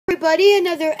everybody,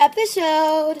 another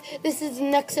episode. This is the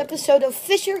next episode of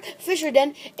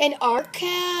FISHERTON and our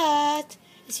cat.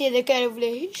 See the cat over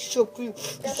there? He's so cute.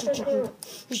 He's so cute.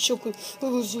 He's so cute.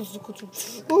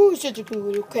 Oh, such a cute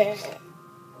little cat.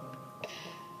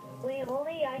 Liam,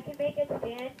 only I can make it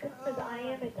stand because I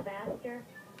am its master.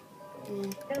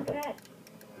 No cat.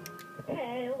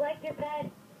 Hey, like your bed.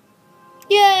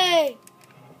 Yay!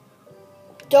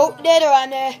 Don't litter on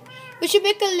there. We should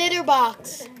make a litter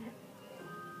box.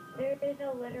 There is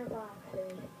no litter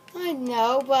boxes. I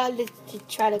know, but let's just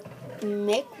try to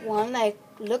make one, like,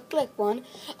 look like one.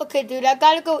 Okay, dude, I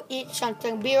gotta go eat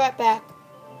something. Be right back.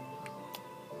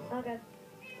 Okay.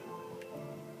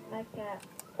 My cat.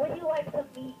 Would you like some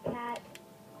meat, cat?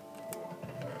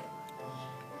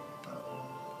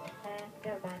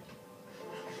 Never mind.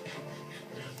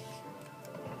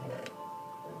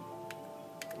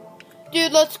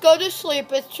 Dude, let's go to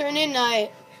sleep. It's turning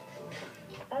night.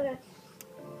 Okay.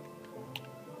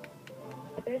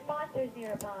 There's monsters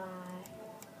nearby.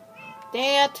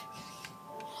 Dang it.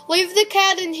 Leave the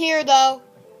cat in here, though.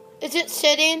 Is it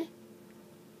sitting?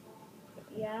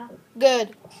 Yeah.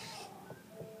 Good.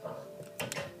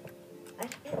 I'm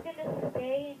just gonna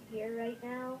stay in here right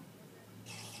now.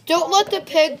 Don't let the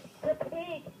pig... The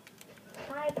pig.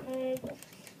 Hi, pig.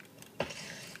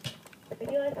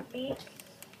 Would you like some meat?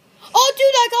 Oh,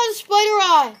 dude, I got a spider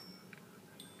eye.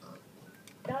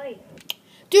 Nice.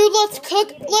 Dude, let's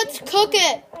cook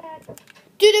it.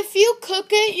 Dude, if you cook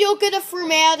it, you'll get a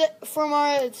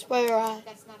fermented spider eye.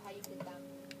 That's not how you get them.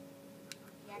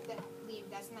 You have to leave.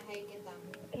 That's not how you get them.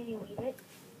 Can you eat it?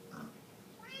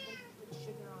 Put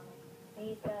sugar on it. I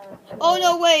need the... Oh,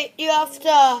 no, wait. You have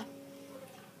to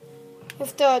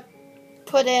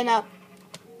put in a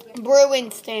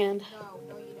brewing stand.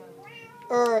 No, you don't.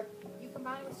 Or, You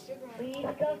combine it with sugar. We need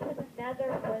to go to the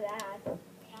nether for that.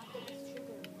 After this sugar.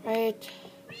 right.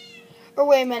 Or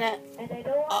wait a minute. And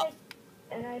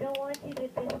I don't want you to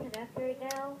disconnect right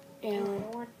now. Yeah. I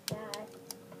don't want that.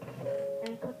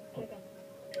 And cook chicken.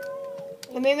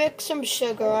 Let me make some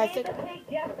sugar. I think. The pig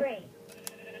Jeffrey.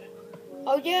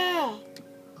 Oh, yeah.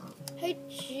 Hey,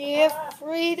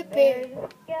 Jeffrey the pig. There's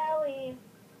Skelly.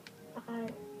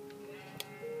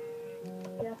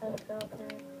 Yeah, let's go,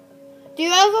 okay. Do you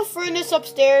have a furnace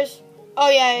upstairs? Oh,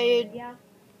 yeah, Yeah.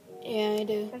 I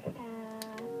do.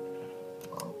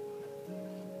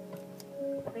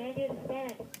 Command you to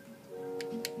stand.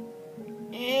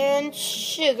 And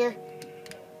sugar.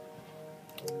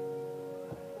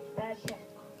 Bad shit.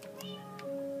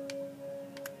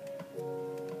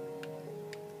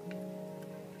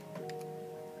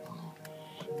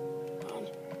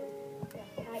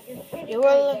 You're sitting You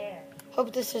right will there.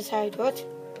 hope this is how you do it.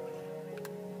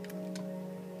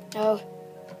 No.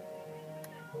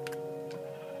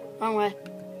 Wrong way.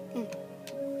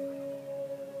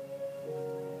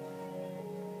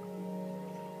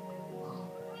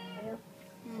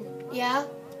 Yeah?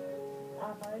 I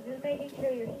was just making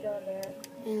sure you're still there.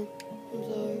 I'm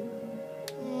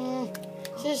sorry.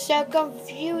 This is so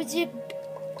confusing.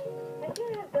 I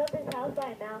should have built this house by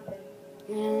a mountain.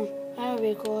 Yeah, that would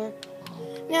be cooler.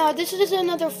 Now, this is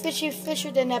another Fishy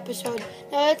FISHERTON episode.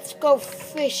 Now, let's go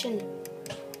fishing.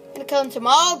 And killing some.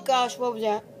 Oh, gosh, what was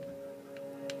that?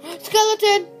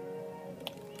 Skeleton!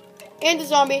 And a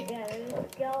zombie. Yeah, there's a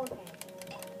skeleton.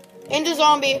 And a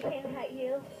zombie. Looking at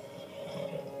you.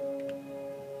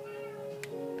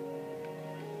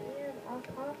 Man, I'll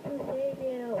come to save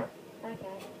you.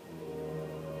 Okay.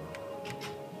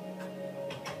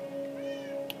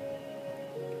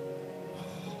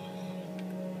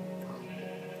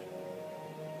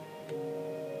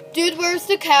 Dude, where's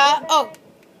the cat? Oh,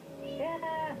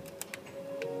 Yeah.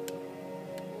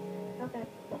 Okay.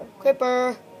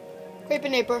 creeper. Creeper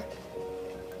neighbor.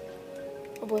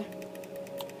 Oh, boy.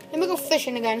 Let me go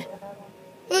fishing again.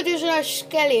 Oh, there's another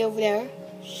skelly over there.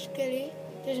 Skelly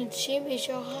doesn't seem to be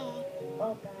so hot.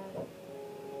 Oh, God.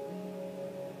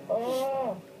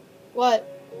 Oh. What?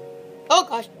 Oh,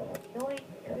 gosh. Annoying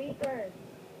creepers.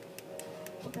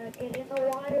 I'm gonna get in the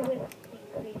water with me,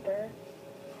 creeper.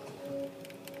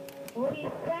 What do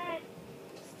you friend?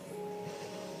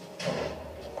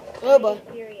 Oh, boy.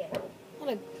 Serious. What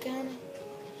a gun.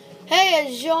 Hey,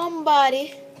 a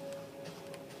zombie.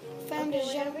 Found a Okay,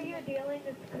 whenever zombie. you're dealing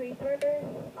with creepers,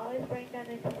 always bring them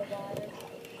into the water.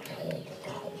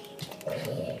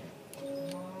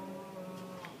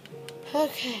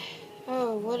 Okay.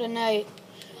 Oh, what a night.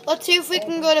 Let's see if we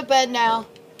can go to bed now.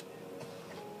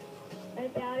 I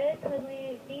doubt it, because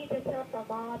we need to kill the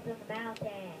mobs in the mountain.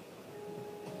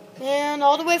 Man,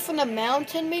 all the way from the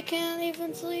mountain we can't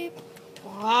even sleep?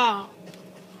 Wow.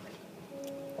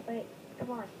 Wait,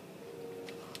 come on.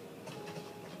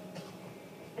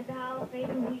 else.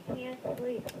 Maybe we can't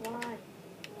sleep. Come on.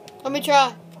 Let me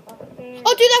try. Upstairs.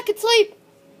 Oh, dude, I can sleep.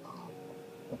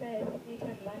 Okay, we need to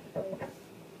back to sleep.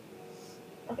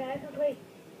 Okay, I can sleep.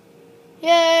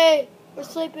 Yay, we're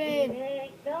sleeping.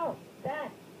 No,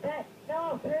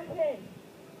 no, person.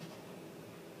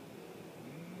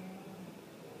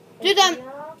 Dude,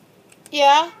 Liam,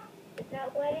 yeah. it's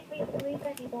not letting me sleep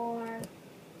anymore.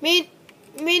 Me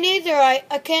neither.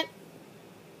 I can't.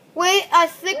 Wait, I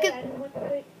think Good, it. I just went to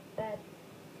sleep. Bed.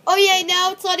 Oh, yay,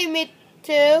 now it's letting me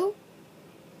too.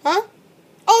 Huh?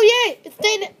 Oh, yay, it's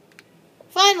staying.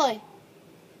 Finally.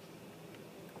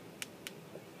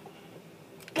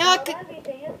 Now I Oh, can.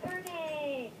 everything is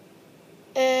burning.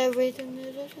 Everything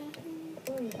is.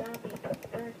 Ooh, zombie.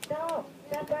 Burn. No,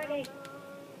 stop burning.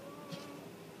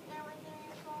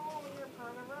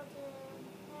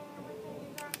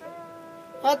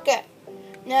 Okay.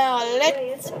 Now let's.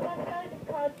 Wait, is this podcast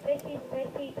called Fishy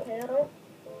FISHERTON?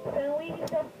 Can we do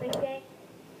some fishing?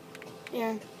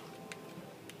 Yeah.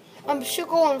 I'm still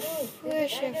going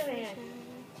There's fishing. Enderman.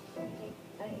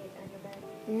 I hate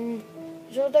Enderman.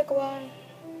 Zo lekker waar.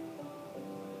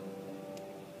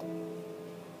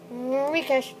 We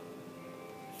catch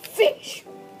fish.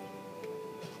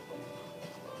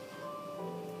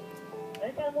 I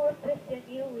got more fish than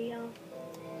you, Liam.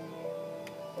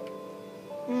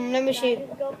 Let me Can I see.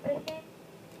 just go fishing?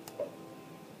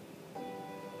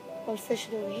 What's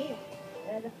fishing over here?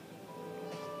 And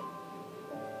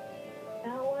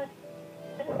now what?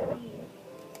 Let's see.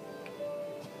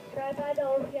 Try by the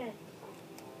ocean.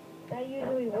 That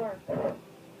usually works.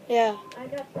 Yeah. I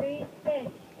got 3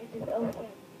 fish in this ocean.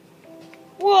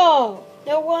 Whoa!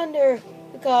 No wonder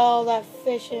we got all that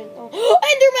fishing. Oh,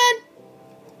 Enderman!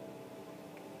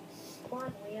 Come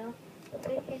on, Liam.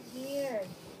 Fish in here.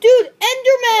 Dude,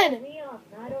 Enderman! Liam,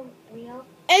 not a Liam.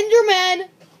 Enderman!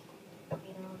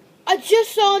 Liam. I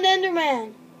just saw an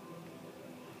Enderman.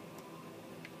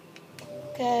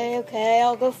 Okay,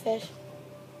 I'll go fish.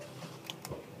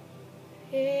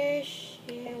 Fish.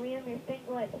 Hey, Liam, your thing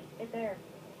glitched in there.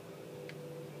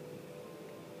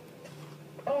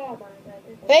 Oh my god,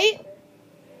 this is Wait. creeper.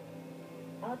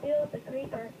 I'll deal with the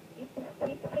creeper. You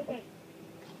keep fishing.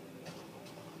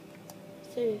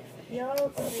 See. Yo,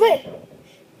 Fish.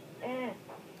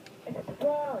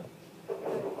 Explode.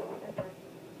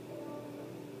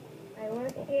 I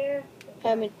work here.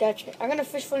 I mean, that's it. I'm gonna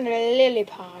fish from the lily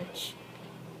pods.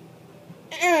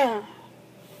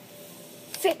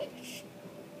 Fish.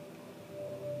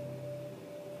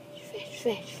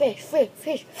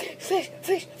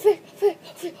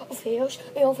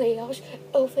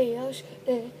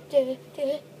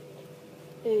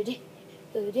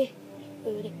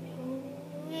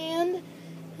 And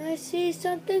I see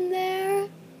something there.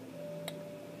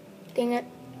 Dang it.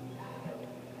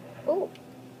 Oh.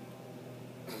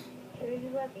 Sure you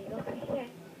let me go fishing.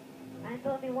 I'm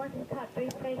the only one who caught 3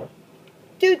 fish.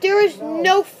 Dude, there is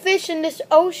no fish in this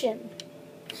ocean.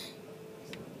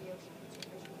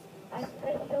 I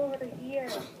fished over here.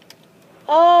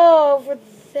 Oh, over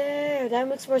there. That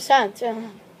makes more sense. I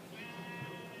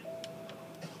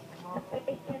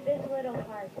fished in this little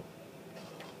part.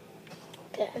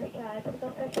 Okay. Let's try. Let's go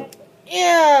fishing.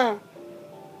 Yeah.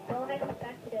 Don't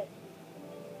expect it.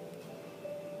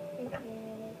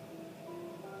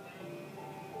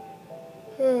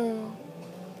 Hmm.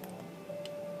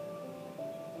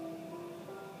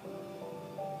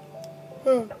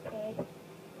 Okay.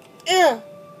 Yeah.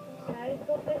 Can I just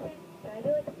go fishing? Can I do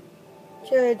it?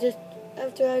 Sure, just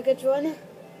after I get running.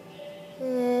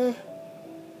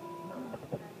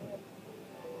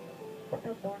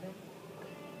 So boring.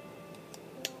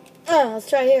 Let's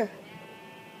try here.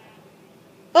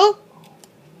 Oh!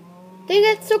 Dang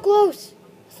it, so close.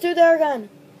 Let's do that again.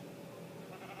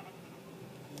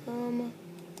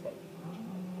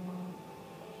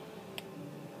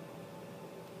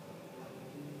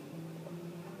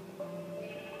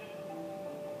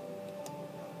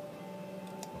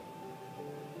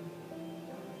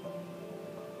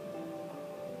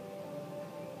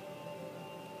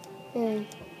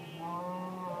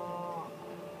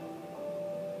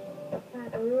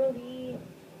 Not really.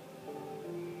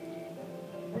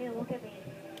 Wait, look at me.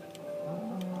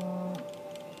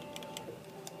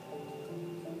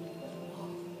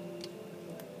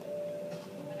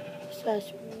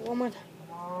 Slash one more time.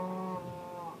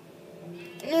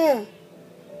 Yeah.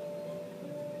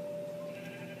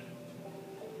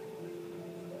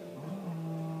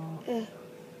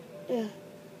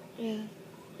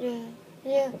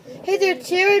 Yeah. Hey, they're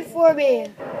cheering for me.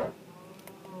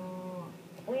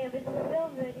 Wait, this is still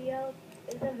video.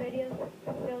 Is the video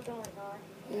still going on?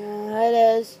 Yeah, it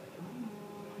is.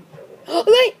 Oh,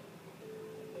 wait!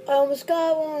 I almost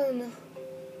got one.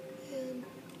 And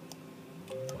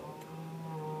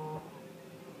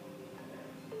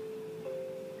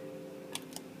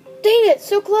dang it,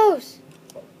 so close.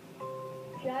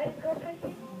 Should I just go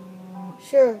fishing?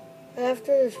 Sure,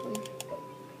 after this one.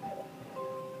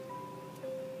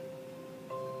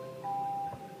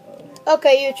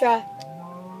 Okay, you try.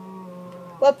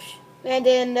 Whoops, landed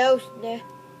in the ocean there.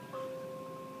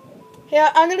 Here,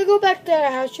 I'm gonna go back to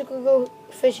our house. You can go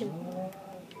fishing.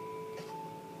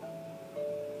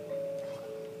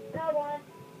 Got one.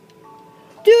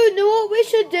 Dude, know what we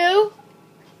should do?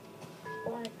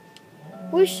 One.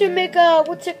 We should make a,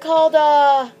 what's it called?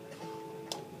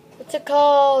 What's it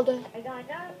called? I got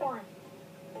another one.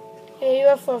 Yeah, you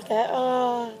have for that.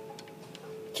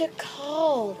 What's it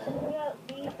called? We got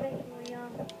me fishing,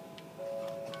 Liam.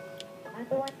 I'm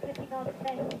the one fishing all the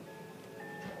fish.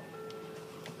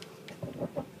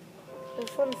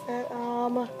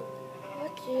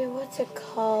 What's it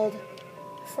called?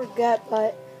 I forget,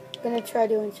 but I'm gonna try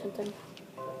doing something.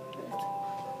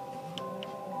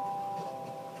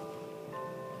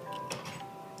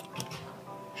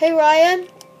 Hey Ryan,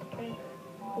 Hey,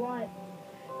 what?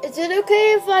 is it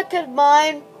okay if I could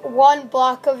mine one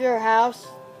block of your house?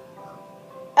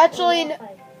 Actually,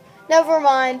 What? never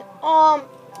mind.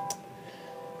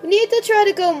 We need to try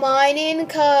to go mining,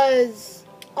 cause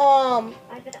I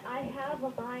have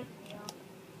a mine, Liam.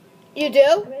 you do?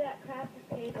 Where that crafting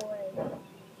table is.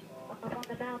 On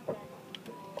the mountain.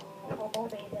 I'll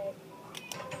made it.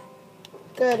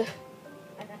 Good.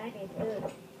 And then I need food.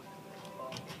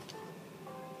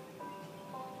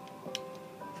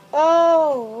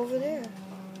 Oh, over there.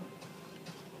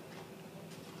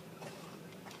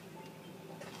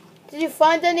 Did you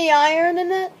find any iron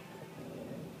in it?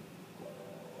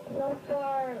 So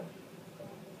far,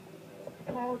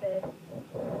 Paul did.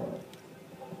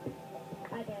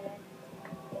 I didn't.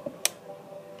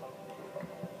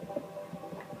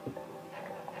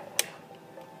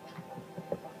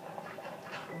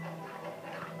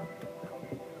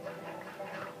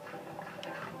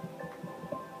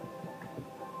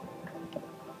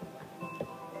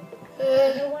 You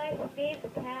know what? I saved the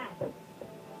cat.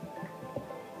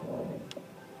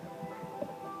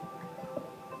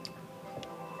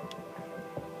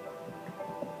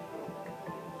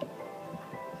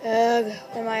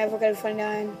 Am I ever gonna find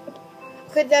iron?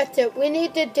 Okay, that's it. We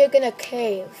need to dig in a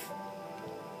cave.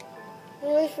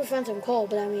 Well, at least we found some coal,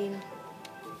 but I mean...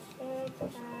 Hey,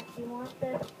 cat, you want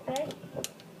this fish?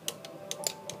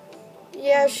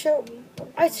 Yeah, sure.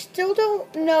 I still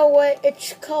don't know what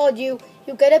it's called. You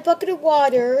get a bucket of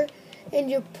water, and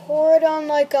you pour it on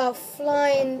like a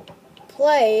flying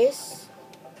place,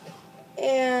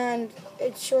 and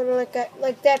it's sort of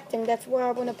like that thing. That's where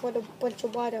I want to put a bunch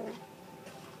of water in.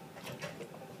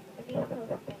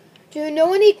 Do you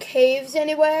know any caves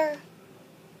anywhere?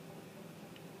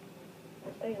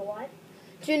 Wait, what?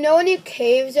 Do you know any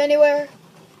caves anywhere?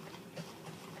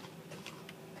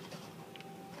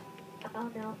 Oh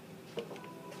no.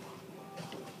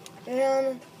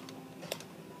 And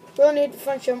we'll need to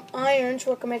find some iron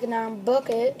so we can make an iron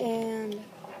bucket and...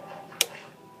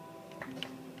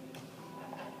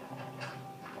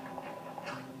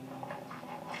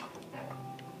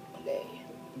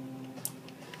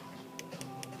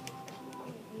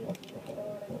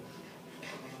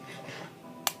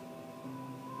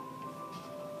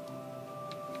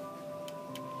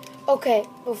 Okay,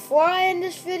 before I end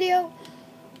this video,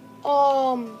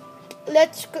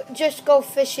 let's just go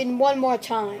fishing one more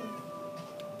time.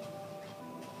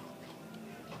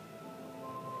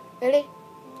 Ready?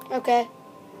 Okay.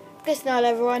 Guess not,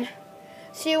 everyone.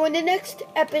 See you in the next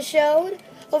episode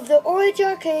of the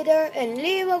OrigArcader and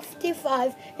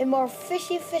Liamo55 and more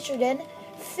Fishy FISHERTON,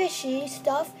 fishy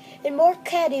stuff, and more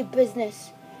caddy business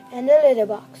and the litter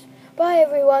box. Bye,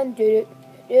 everyone. Please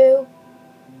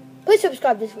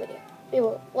subscribe to this video. We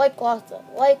will like lots of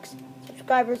likes,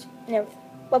 subscribers, and everything.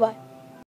 Bye-bye.